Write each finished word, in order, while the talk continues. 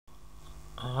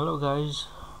Hello guys,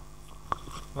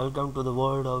 welcome to the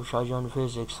world of Shahjahan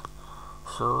physics.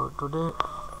 So today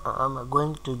I'm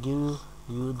going to give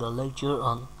you the lecture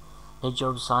on nature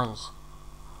of science.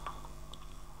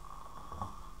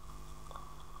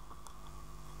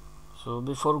 So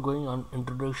before going on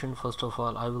introduction, first of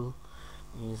all I will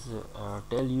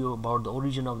tell you about the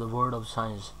origin of the word of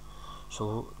science.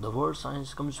 So the word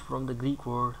science comes from the Greek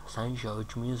word scientia,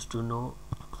 which means to know,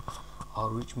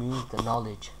 or which means the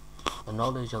knowledge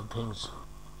of things.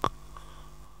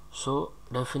 So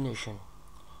definition: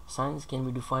 science can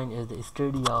be defined as the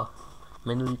study of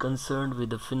mainly concerned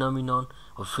with the phenomenon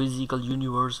of physical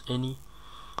universe, any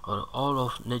or all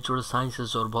of natural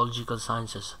sciences or biological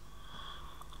sciences.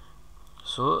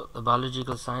 So the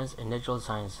biological science and natural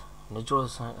science. Natural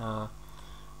science,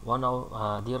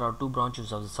 there are two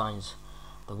branches of the science.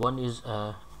 The one is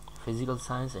physical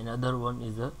science, and other one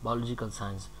is the biological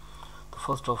science.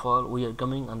 First of all, we are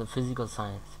coming on the physical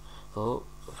science. So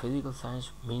physical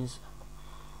science means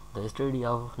the study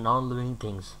of non-living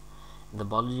things. The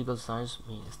biological science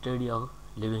means study of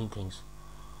living things.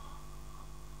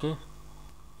 Okay,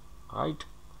 right?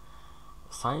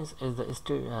 Science is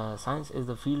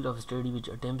the field of study which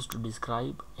attempts to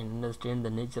describe and understand the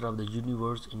nature of the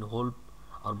universe in whole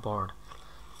or part.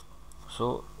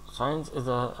 So science is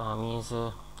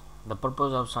the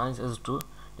purpose of science is to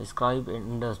describe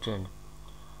and understand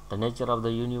the nature of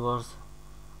the universe,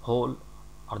 whole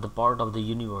or the part of the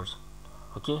universe.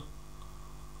 Okay,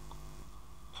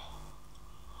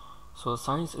 so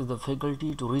science is the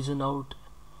faculty to reason out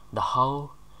the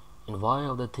how and why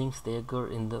of the things they occur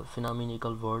in the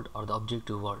phenomenal world or the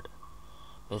objective world.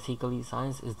 Basically,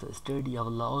 science is the study of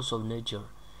laws of nature,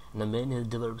 and the man has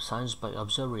developed science by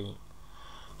observing.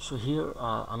 So here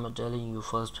I'm telling you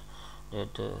first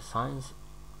that science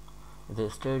is the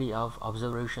study of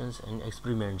observations and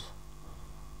experiments.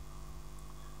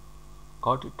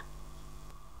 Got it?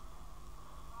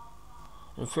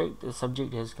 In fact, the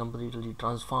subject has completely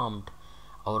transformed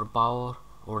our power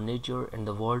over nature and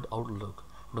the world outlook.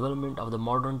 Development of the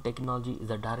modern technology is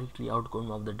a directly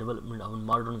outcome of the development of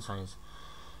modern science.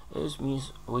 It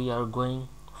means we are going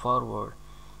forward.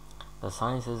 The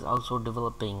science is also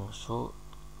developing. So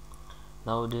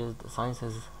nowadays the science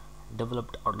has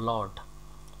developed a lot.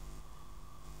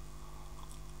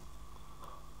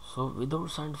 So without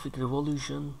scientific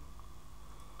revolution,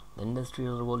 the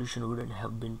industrial revolution wouldn't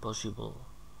have been possible.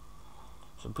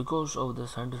 So because of the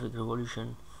scientific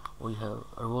revolution, we have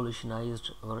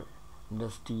revolutionized our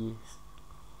industries.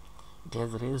 It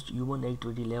has raised human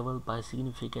activity level by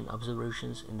significant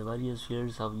observations in the various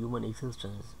fields of human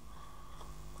existence.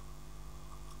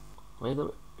 Whether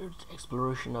it's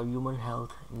exploration of human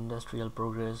health, industrial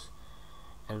progress,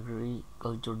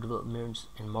 agricultural developments,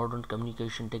 and modern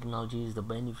communication technologies, the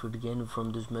benefit gained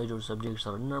from these major subjects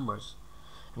are enormous.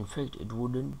 In fact, it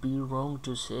wouldn't be wrong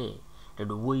to say that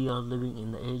we are living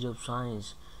in the age of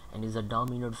science and is a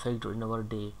dominant factor in our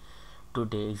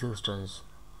day-to-day existence.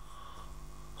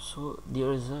 So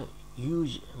there is a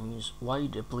huge,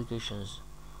 wide applications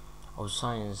of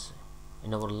science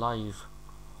in our life.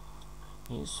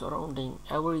 Surrounding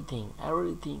everything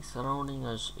surrounding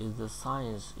us is the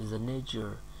science, is the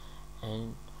nature,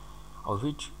 and of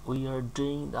which we are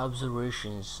doing the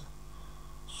observations.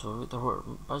 So with our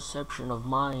perception of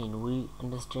mind, we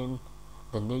understand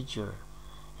the nature,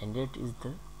 and that is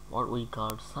the what we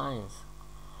call science.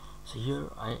 So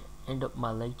here I end up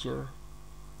my lecture.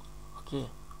 Okay,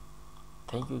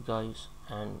 thank you guys,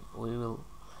 and we will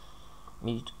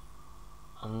meet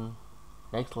on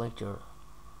next lecture.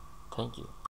 Thank you.